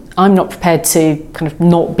important. I'm not prepared to kind of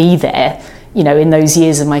not be there, in those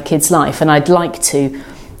years of my kid's life, and I'd like to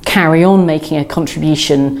carry on making a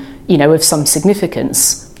contribution, of some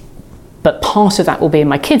significance. But part of that will be in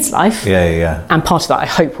my kid's life. Yeah. And part of that, I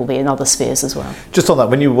hope, will be in other spheres as well. Just on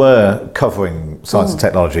that, when you were covering science and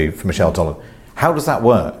technology for Michelle Dolan, how does that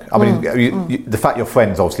work? I mean, the fact you're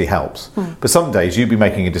friends obviously helps. But some days you'd be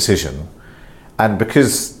making a decision, and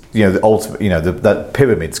because the ultimate, the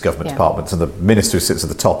pyramid's government departments, and the minister who sits at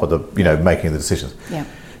the top are the making the decisions. Yeah.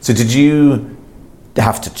 So did you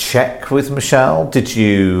have to check with Michelle? Did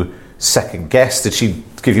you second guess? Did she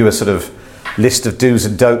give you a sort of list of do's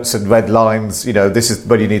and don'ts and red lines? This is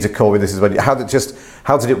when you need to call me. This is when. How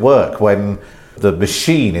did it work when the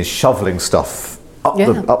machine is shoveling stuff up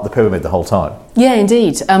the pyramid the whole time? Yeah,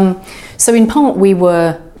 indeed. So in part we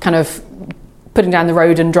were kind of putting down the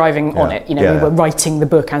road and driving on it. We were writing the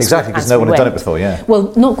book as exactly, because no one had done it before. Yeah.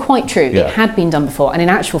 Well, not quite true. Yeah. It had been done before, and in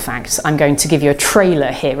actual fact, I'm going to give you a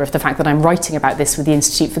trailer here of the fact that I'm writing about this with the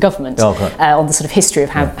Institute for Government on the sort of history of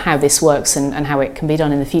how this works and how it can be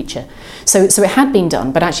done in the future. So it had been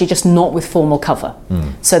done, but actually just not with formal cover.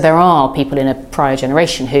 So there are people in a prior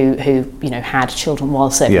generation who had children while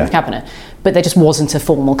serving in the cabinet, but there just wasn't a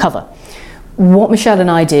formal cover. What Michelle and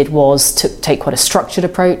I did was to take quite a structured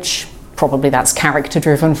approach. Probably that's character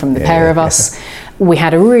driven from the pair of us. We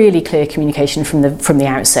had a really clear communication from the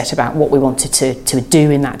outset about what we wanted to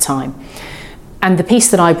do in that time. And the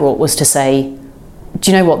piece that I brought was to say,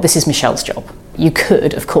 do you know what, this is Michelle's job. You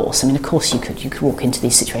could, of course you could walk into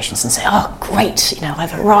these situations and say, oh great,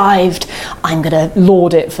 I've arrived, I'm going to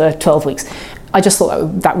lord it for 12 weeks. I just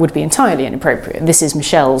thought that would be entirely inappropriate. This is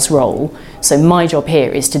Michelle's role, so my job here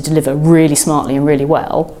is to deliver really smartly and really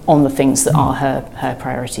well on the things that are her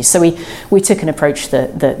priorities. So we took an approach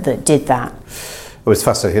that did that. It was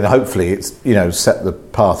fascinating. Hopefully, it's set the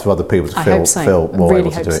path for other people to feel more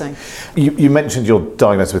able to do it. You mentioned you're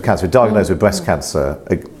diagnosed with cancer. You're diagnosed with breast cancer,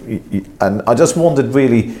 and I just wondered,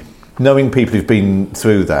 really, knowing people who've been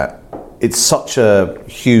through that, it's such a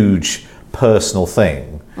huge personal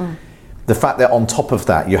thing. The fact that on top of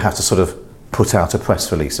that you have to sort of put out a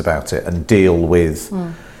press release about it and deal with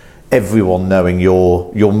everyone knowing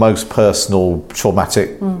your most personal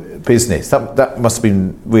traumatic business, that must have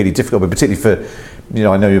been really difficult, but particularly for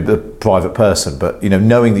I know you're a private person, but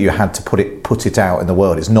knowing that you had to put it out in the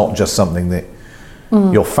world, it's not just something that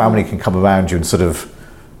your family can come around you and sort of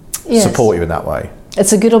support you in that way.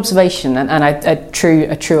 It's a good observation and a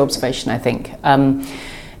true observation, I think.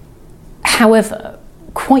 However,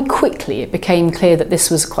 quite quickly it became clear that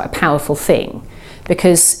this was quite a powerful thing,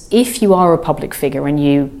 because if you are a public figure and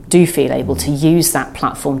you do feel able to use that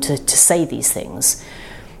platform to say these things,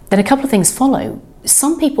 then a couple of things follow.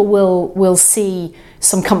 Some people will see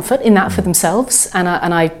some comfort in that for themselves, and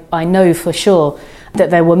I know for sure that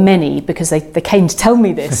there were many, because they came to tell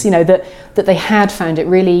me this, that they had found it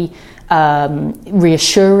really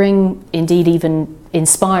reassuring, indeed even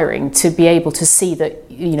inspiring, to be able to see that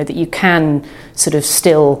that you can sort of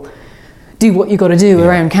still do what you've got to do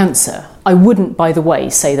around cancer. I wouldn't, by the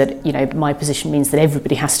way, say that my position means that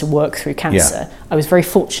everybody has to work through cancer. I was very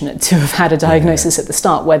fortunate to have had a diagnosis at the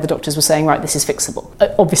start where the doctors were saying, right, this is fixable.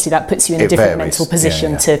 Obviously that puts you in a different mental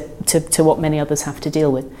position to what many others have to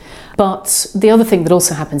deal with. But the other thing that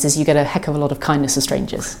also happens is you get a heck of a lot of kindness of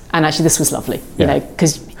strangers. And actually this was lovely,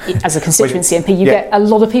 because as a constituency MP you get a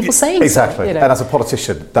lot of people saying exactly. And as a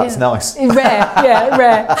politician, that's nice. Rare,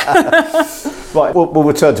 rare. Right, we'll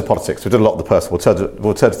return to politics. We've done a lot of the personal.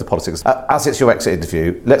 We'll turn to the politics. As it's your exit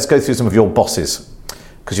interview, let's go through some of your bosses,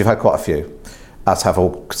 because you've had quite a few, as have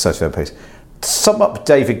all Conservative MPs. Sum up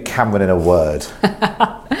David Cameron in a word.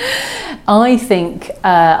 I think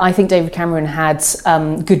David Cameron had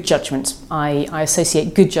good judgment. I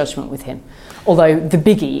associate good judgment with him. Although the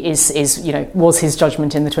biggie is was his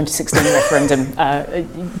judgment in the 2016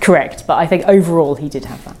 referendum correct? But I think overall he did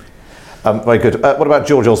have that. Very good. What about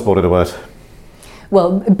George Osborne in a word?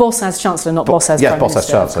 Well, boss as Chancellor, not boss as Prime Minister.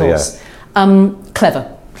 Boss as Chancellor,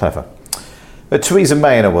 Clever. Clever. Theresa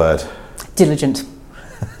May in a word? Diligent.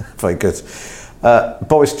 Very good.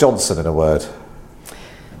 Boris Johnson in a word?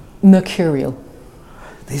 Mercurial.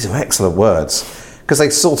 These are excellent words, because they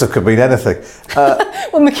sort of could mean anything.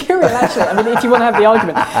 Well, mercurial, actually, I mean, if you want to have the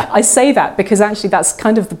argument. I say that because actually that's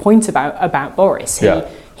kind of the point about Boris.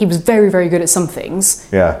 He was very, very good at some things.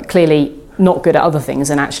 Clearly not good at other things,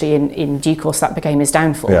 and actually in due course that became his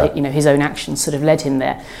downfall. His own actions sort of led him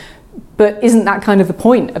there. But isn't that kind of the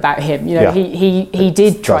point about him? You know, he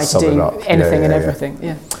did try to do anything and everything.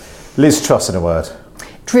 Yeah. Liz Truss, in a word.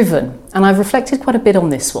 Driven, and I've reflected quite a bit on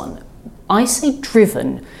this one. I say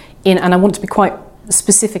driven and I want to be quite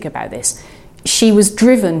specific about this. She was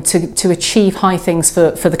driven to achieve high things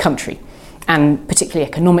for the country, and particularly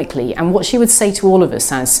economically. And what she would say to all of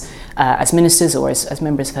us as ministers or as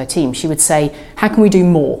members of her team, she would say, how can we do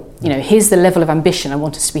more? You know, here's the level of ambition I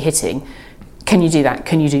want us to be hitting. Can you do that?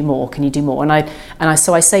 Can you do more? Can you do more?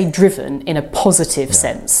 So I say driven in a positive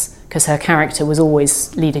sense, because her character was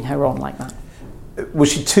always leading her on like that.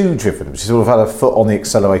 Was she too driven? She sort of had her foot on the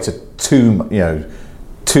accelerator too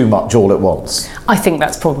much all at once. I think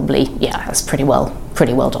that's probably that's pretty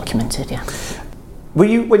well documented. Yeah. Were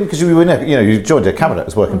you because you joined her cabinet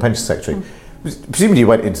as working pension secretary? Presumably you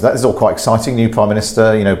went into that. This is all quite exciting. New prime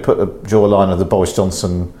minister. Draw a line of the Boris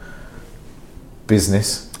Johnson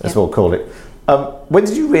business, as we'll call it. When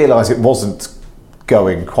did you realise it wasn't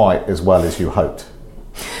going quite as well as you hoped?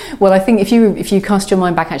 Well, I think if you cast your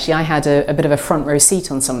mind back, actually, I had a bit of a front row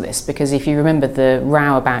seat on some of this, because if you remember the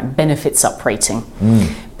row about benefits uprating,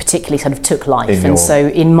 particularly sort of took life, and so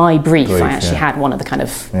in my brief I actually had one of the kind of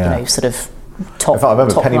sort of top. In fact, I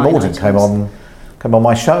remember Penny Mordaunt came on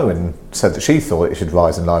my show and said that she thought it should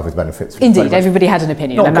rise in line with benefits. Indeed, everybody had an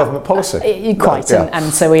opinion. Not government policy. Quite,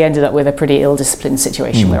 and so we ended up with a pretty ill-disciplined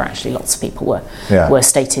situation where actually lots of people were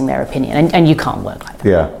stating their opinion, and you can't work like that.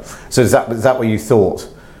 Yeah. So is that where you thought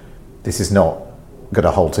this is not going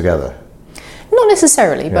to hold together? Not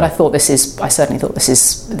necessarily, but I certainly thought this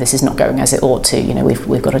is not going as it ought to.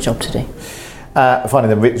 We've got a job to do.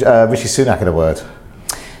 Finally, then, Rishi Sunak, in a word.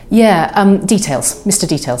 Yeah, details, Mr.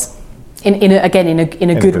 Details. In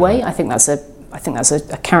a good way. I think that's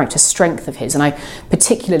a character strength of his, and I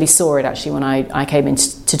particularly saw it actually when I came in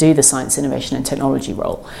to do the science, innovation and technology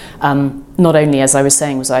role. Not only, as I was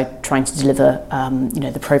saying, was I trying to deliver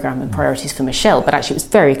the programme and priorities for Michelle, but actually it was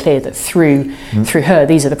very clear that through her,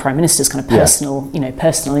 these are the Prime Minister's kind of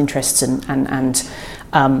personal interests and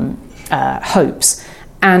hopes.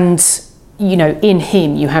 And in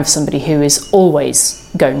him you have somebody who is always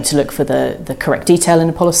going to look for the correct detail in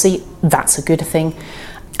a policy. That's a good thing.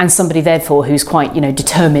 And somebody therefore who's quite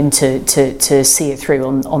determined to see it through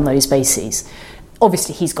on those bases.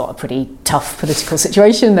 Obviously he's got a pretty tough political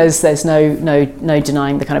situation. There's no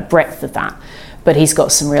denying the kind of breadth of that, but he's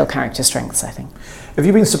got some real character strengths, I think. Have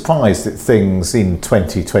you been surprised at things in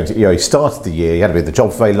 2020? He started the year, he hadn't been in the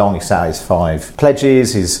job for very long, he set out his 5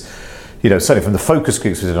 pledges, certainly from the focus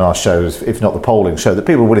groups we did on our shows, if not the polling, showed that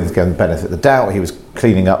people were willing to go and benefit the doubt. He was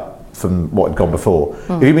cleaning up from what had gone before.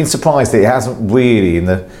 Have you been surprised that it hasn't really, in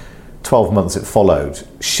the 12 months it followed,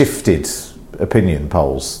 shifted opinion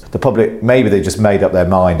polls? The public, maybe they just made up their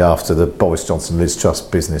mind after the Boris Johnson Liz Truss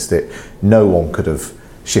business that no one could have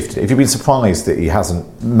shifted it. Have you been surprised that he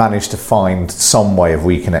hasn't managed to find some way of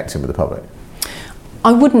reconnecting with the public?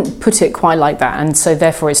 I wouldn't put it quite like that, and so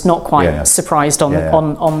therefore it's not quite surprised on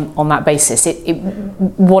that basis.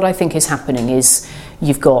 What I think is happening is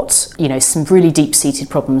you've got some really deep-seated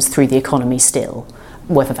problems through the economy still,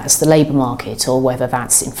 whether that's the labour market or whether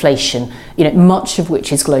that's inflation, much of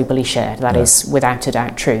which is globally shared. That is without a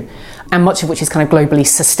doubt true, and much of which is kind of globally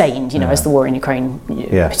sustained. As the war in Ukraine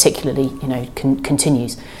particularly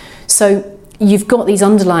continues. So you've got these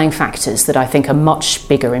underlying factors that I think are much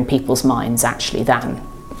bigger in people's minds actually than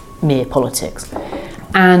mere politics.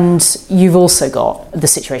 And you've also got the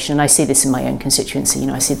situation, and I see this in my own constituency,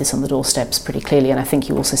 I see this on the doorsteps pretty clearly, and I think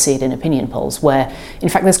you also see it in opinion polls, where in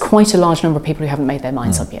fact there's quite a large number of people who haven't made their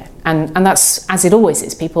minds up yet. And that's, as it always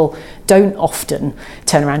is, people don't often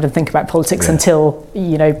turn around and think about politics until,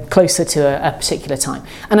 closer to a particular time.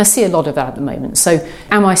 And I see a lot of that at the moment. So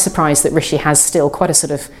am I surprised that Rishi has still quite a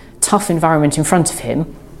sort of tough environment in front of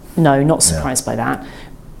him? No, not surprised by that.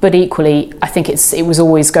 But equally, I think it was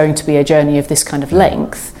always going to be a journey of this kind of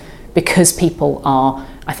length, because people are,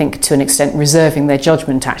 I think, to an extent, reserving their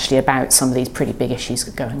judgment actually about some of these pretty big issues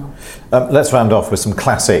going on. Let's round off with some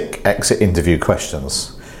classic exit interview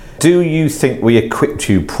questions. Do you think we equipped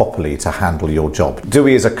you properly to handle your job? Do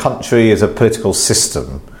we as a country, as a political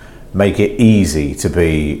system, make it easy to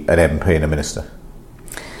be an MP and a minister?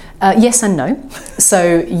 Yes and no.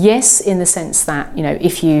 So yes, in the sense that,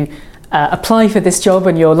 if you apply for this job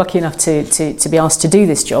and you're lucky enough to be asked to do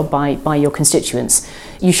this job by your constituents,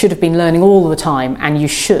 you should have been learning all the time, and you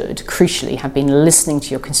should, crucially, have been listening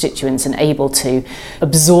to your constituents and able to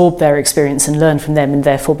absorb their experience and learn from them, and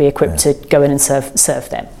therefore be equipped to go in and serve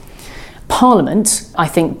them. Parliament, I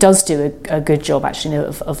think, does do a good job actually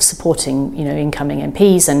of supporting incoming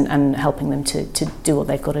MPs and helping them to do what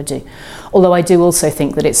they've got to do. Although I do also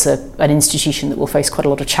think that it's an institution that will face quite a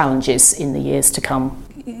lot of challenges in the years to come.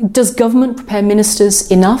 Does government prepare ministers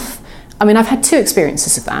enough? I mean, I've had two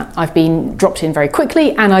experiences of that. I've been dropped in very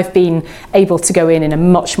quickly, and I've been able to go in a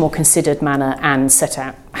much more considered manner and set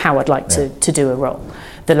out how I'd like to do a role.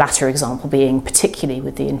 The latter example being particularly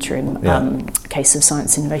with the interim case of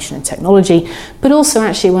science, innovation and technology, but also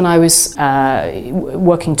actually when I was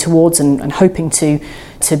working towards and hoping to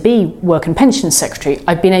be Work and Pensions Secretary,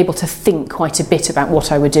 I've been able to think quite a bit about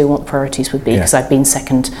what I would do and what the priorities would be, because I've been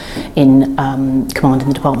second in command in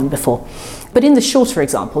the department before. But in the shorter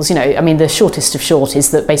examples, the shortest of short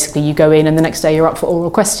is that basically you go in and the next day you're up for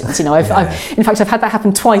oral questions. In fact, I've had that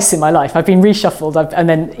happen twice in my life. I've been reshuffled and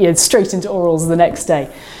then straight into orals the next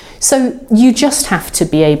day. So you just have to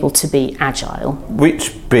be able to be agile.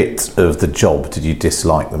 Which bit of the job did you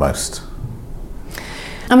dislike the most?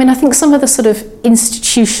 I mean, I think some of the sort of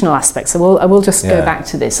institutional aspects. I will just go back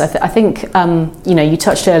to this. I think you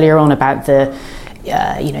touched earlier on about the.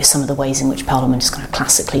 Some of the ways in which Parliament is kind of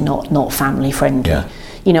classically not family friendly.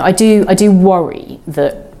 I do worry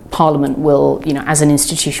that Parliament will, as an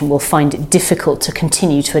institution, will find it difficult to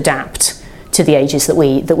continue to adapt to the ages that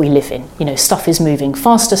we live in. Stuff is moving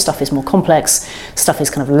faster, stuff is more complex, stuff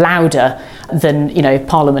is kind of louder than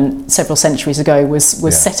Parliament several centuries ago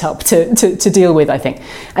was set up to deal with, I think.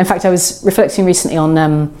 In fact, I was reflecting recently on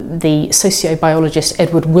the sociobiologist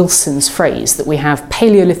Edward Wilson's phrase that we have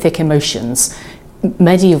Paleolithic emotions,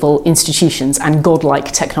 medieval institutions and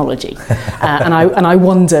godlike technology, and I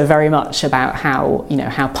wonder very much about how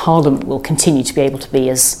Parliament will continue to be able to be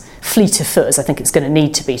as fleet of foot as I think it's going to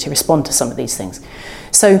need to be to respond to some of these things.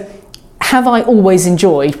 So, have I always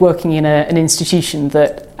enjoyed working in an institution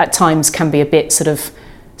that at times can be a bit sort of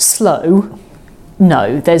slow?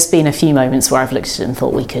 No, there's been a few moments where I've looked at it and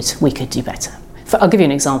thought we could do better. I'll give you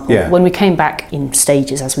an example. When we came back in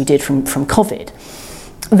stages, as we did from COVID,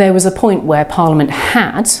 there was a point where Parliament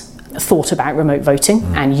had thought about remote voting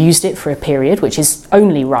and used it for a period, which is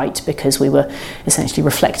only right because we were essentially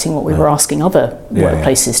reflecting what we were asking other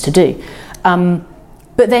workplaces to do.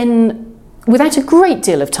 But then, without a great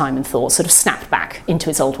deal of time and thought, sort of snapped back into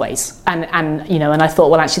its old ways. And I thought,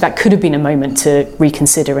 well, actually, that could have been a moment to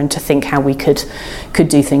reconsider and to think how we could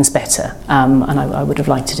do things better. And I would have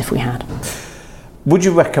liked it if we had. Would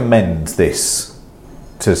you recommend this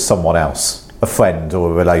to someone else? A friend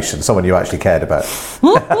or a relation, someone you actually cared about?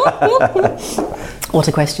 What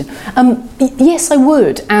a question. Yes, I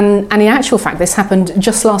would. And in actual fact, this happened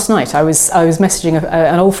just last night. I was messaging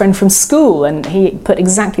an old friend from school, and he put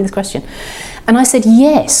exactly this question. And I said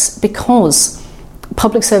yes, because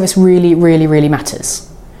public service really, really, really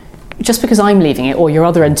matters. Just because I'm leaving it or your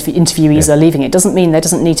other interviewees are leaving it doesn't mean there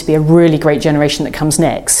doesn't need to be a really great generation that comes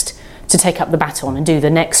next to take up the baton and do the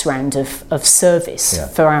next round of service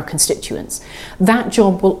for our constituents. That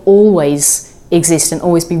job will always exist and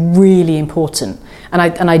always be really important. And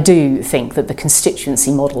I do think that the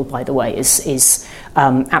constituency model, by the way, is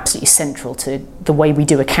absolutely central to the way we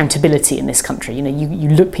do accountability in this country. You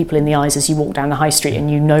look people in the eyes as you walk down the high street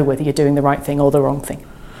and you know whether you're doing the right thing or the wrong thing.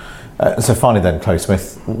 So finally then, Chloe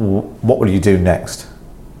Smith, what will you do next?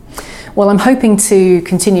 Well, I'm hoping to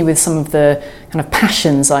continue with some of the kind of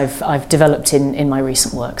passions I've developed in my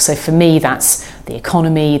recent work. So for me, that's the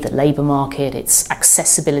economy, the labour market, its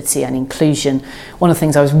accessibility and inclusion. One of the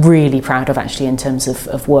things I was really proud of actually in terms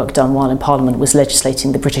of work done while in Parliament was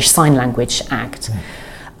legislating the British Sign Language Act.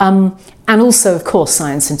 And also, of course,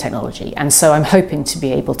 science and technology. And so I'm hoping to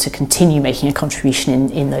be able to continue making a contribution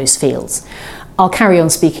in those fields. I'll carry on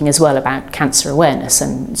speaking as well about cancer awareness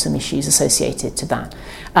and some issues associated to that.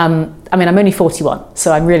 I'm only 41,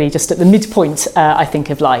 so I'm really just at the midpoint, I think,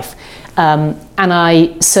 of life. And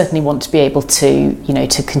I certainly want to be able to,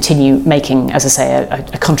 to continue making, as I say,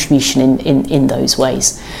 a contribution in those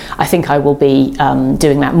ways. I think I will be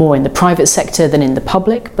doing that more in the private sector than in the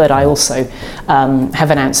public, but I also have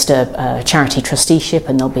announced a charity trusteeship,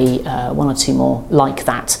 and there'll be one or two more like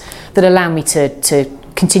that allow me to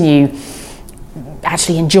continue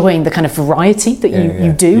actually enjoying the kind of variety that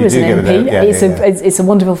you do as an MP. It's a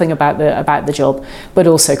wonderful thing about the job, but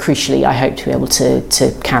also crucially, I hope to be able to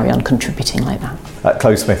carry on contributing like that.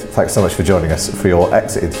 Chloe Smith, thanks so much for joining us for your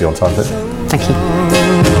exit interview on Time. Thank you.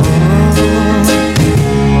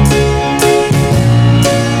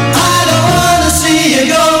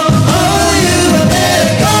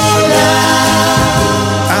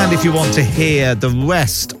 If if you want to hear the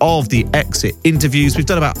rest of the Exit interviews, we've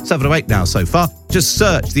done about 7 or 8 now so far. Just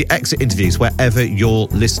search the Exit interviews wherever you're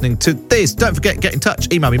listening to this. Don't forget, get in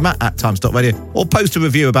touch. Email me, matt@times.radio, or post a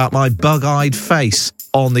review about my bug-eyed face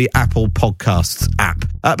on the Apple Podcasts app.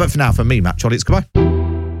 But for now, from me, Matt Cholley, it's goodbye.